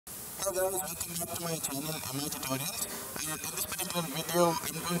Hey guys, welcome back to my channel, MI Tutorials. And in this particular video,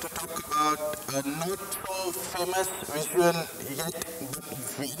 I'm going to talk about a not so famous visual yet, but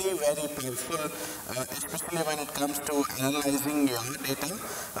very powerful, especially when it comes to analyzing your data.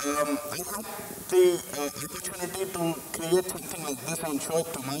 I had the opportunity to create something like this and show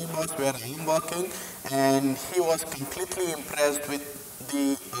it to my boss where I am working, and he was completely impressed with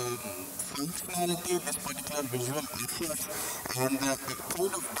the functionality this particular visual offers, and the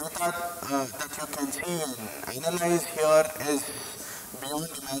kind of data that you can see and analyze here is beyond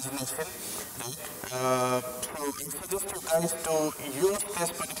imagination, right? So I suggest you guys to use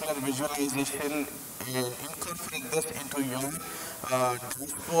this particular visualization and incorporate this into your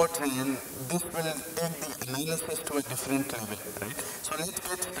dashboards, and this will take the analysis to a different level, right? So let's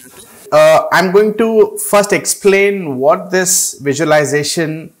get started. I'm going to first explain what this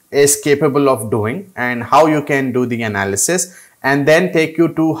visualization is capable of doing and how you can do the analysis, and then take you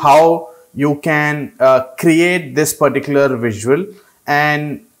to how you can create this particular visual,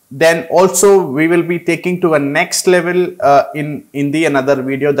 and then also we will be taking to a next level in the another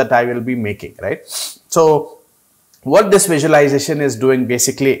video that I will be making, right? So what this visualization is doing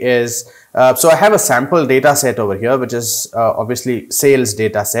basically is, so I have a sample data set over here, which is obviously sales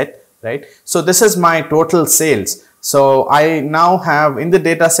data set, right? So this is my total sales. So I now have in the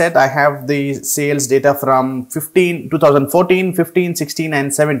data set, I have the sales data from 2014, 15, 16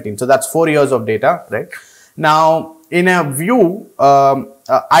 and 17. So that's 4 years of data, right? Now in a view, I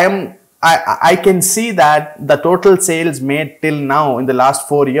can see that the total sales made till now in the last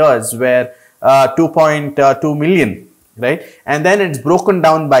 4 years were 2.2 million, right? And then it's broken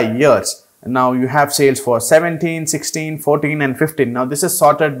down by years. Now you have sales for 17, 16, 14 and 15. Now this is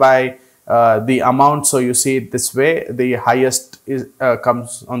sorted by the amount, so you see it this way. The highest is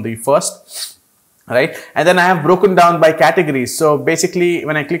comes on the first, right? And then I have broken down by categories. So basically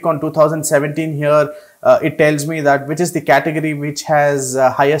when I click on 2017 here, it tells me that which is the category which has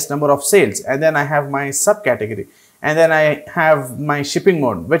highest number of sales, and then I have my subcategory, and then I have my shipping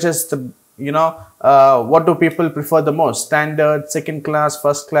mode, which is the what do people prefer the most, standard, second class,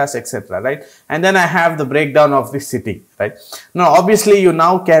 first class, etc., right? And then I have the breakdown of the city, right? Now obviously you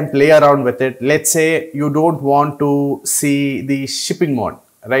now can play around with it. Let's say you don't want to see the shipping mode,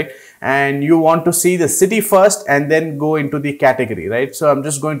 right? And you want to see the city first and then go into the category, right? So I'm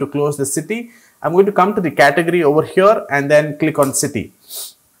just going to close the city. I'm going to come to the category over here and then click on city,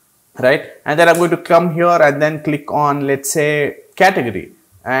 right? And then I'm going to come here and then click on, let's say, category.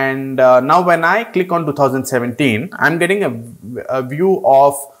 And now when I click on 2017, I'm getting a view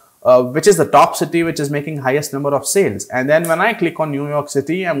of which is the top city which is making highest number of sales. And then when I click on New York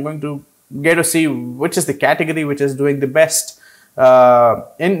City, I'm going to get to see which is the category which is doing the best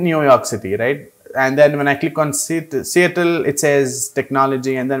in New York City, right? And then when I click on Seattle, it says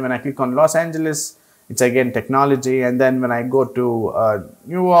technology. And then when I click on Los Angeles, it's again technology. And then when I go to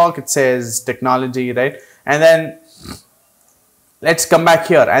New York, it says technology, right? And then let's come back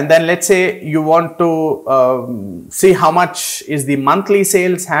here, and then let's say you want to see how much is the monthly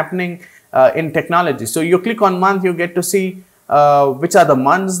sales happening in technology. So you click on month, you get to see which are the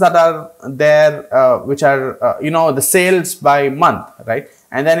months that are there, which are the sales by month, right?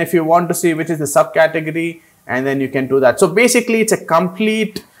 And then if you want to see which is the subcategory, and then you can do that. So basically it's a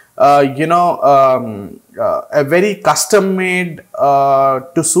complete a very custom made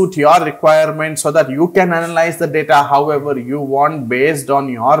to suit your requirements, so that you can analyze the data however you want based on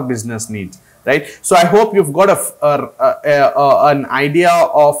your business needs, right? So I hope you've got an idea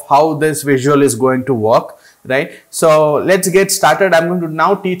of how this visual is going to work, right? So let's get started. I'm going to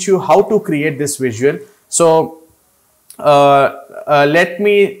now teach you how to create this visual. So let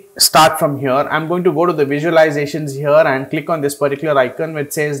me start from here. I'm going to go to the visualizations here and click on this particular icon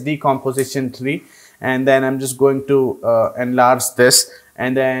which says decomposition tree, and then I'm just going to enlarge this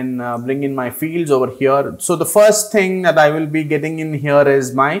and then bring in my fields over here. So the first thing that I will be getting in here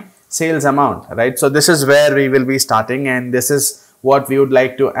is my sales amount, right? So this is where we will be starting, and this is what we would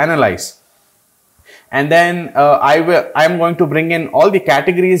like to analyze. And then I'm going to bring in all the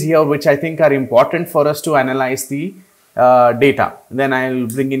categories here which I think are important for us to analyze the data. Then I'll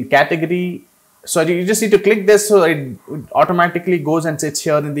bring in category. So you just need to click this, so it automatically goes and sits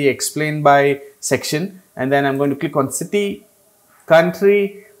here in the explain by section. And then I'm going to click on city,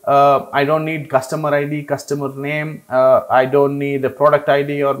 country. I don't need customer ID, customer name. I don't need the product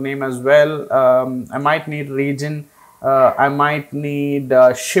ID or name as well. I might need region. I might need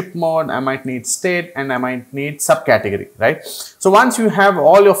ship mode. I might need state, and I might need subcategory, right? So once you have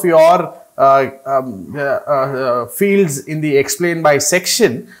all of your fields in the explain by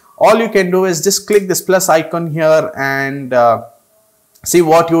section, all you can do is just click this plus icon here and see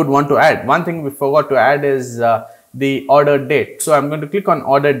what you would want to add. One thing we forgot to add is the order date. So I'm going to click on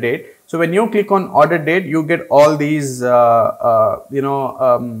order date. So when you click on order date, you get all these little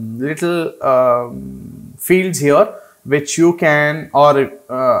fields here which you can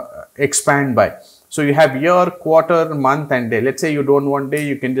expand by. So you have year, quarter, month and day. Let's say you don't want day,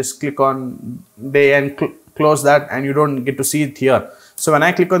 you can just click on day and close that, and you don't get to see it here. So when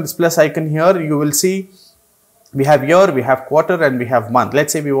I click on this plus icon here, you will see we have year, we have quarter and we have month.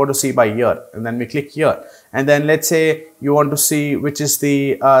 Let's say we want to see by year, and then we click here, and then let's say you want to see which is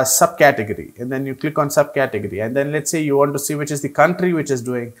the subcategory, and then you click on subcategory, and then let's say you want to see which is the country which is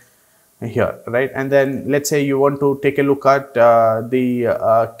doing here, right? And then let's say you want to take a look at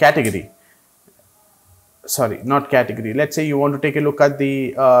the category. Sorry, not category. Let's say you want to take a look at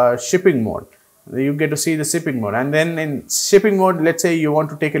the shipping mode. You get to see the shipping mode, and then in shipping mode, let's say you want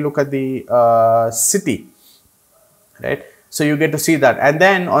to take a look at the city, right? So you get to see that, and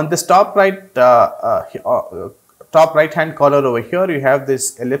then on this top right hand corner over here, you have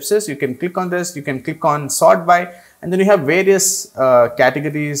this ellipsis. You can click on this. You can click on sort by, and then you have various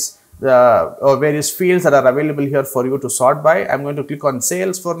categories or various fields that are available here for you to sort by. I'm going to click on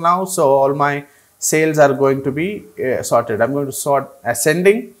sales for now, so all my sales are going to be sorted. I'm going to sort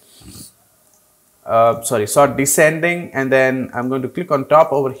ascending. Sort descending, and then I'm going to click on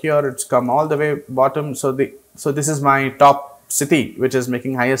top over here. It's come all the way bottom. So this is my top city which is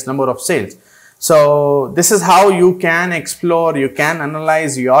making highest number of sales. So this is how you can explore, you can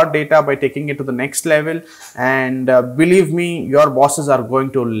analyze your data by taking it to the next level. And believe me, your bosses are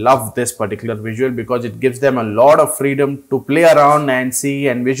going to love this particular visual, because it gives them a lot of freedom to play around and see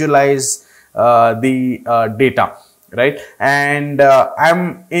and visualize the data. Right, and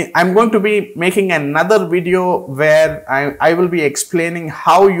I'm going to be making another video where I will be explaining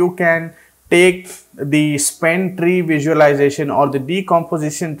how you can take the spend tree visualization or the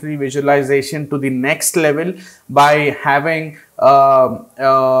decomposition tree visualization to the next level by having a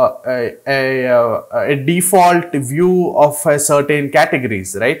default view of a certain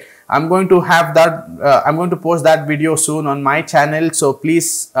categories, right? I'm going to have that, I'm going to post that video soon on my channel. So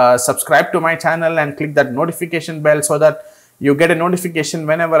please subscribe to my channel and click that notification bell so that you get a notification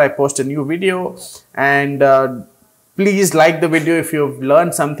whenever I post a new video. And please like the video if you've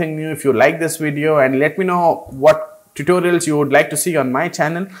learned something new, if you like this video, and let me know what tutorials you would like to see on my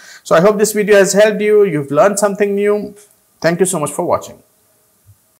channel. So I hope this video has helped you. You've learned something new. Thank you so much for watching.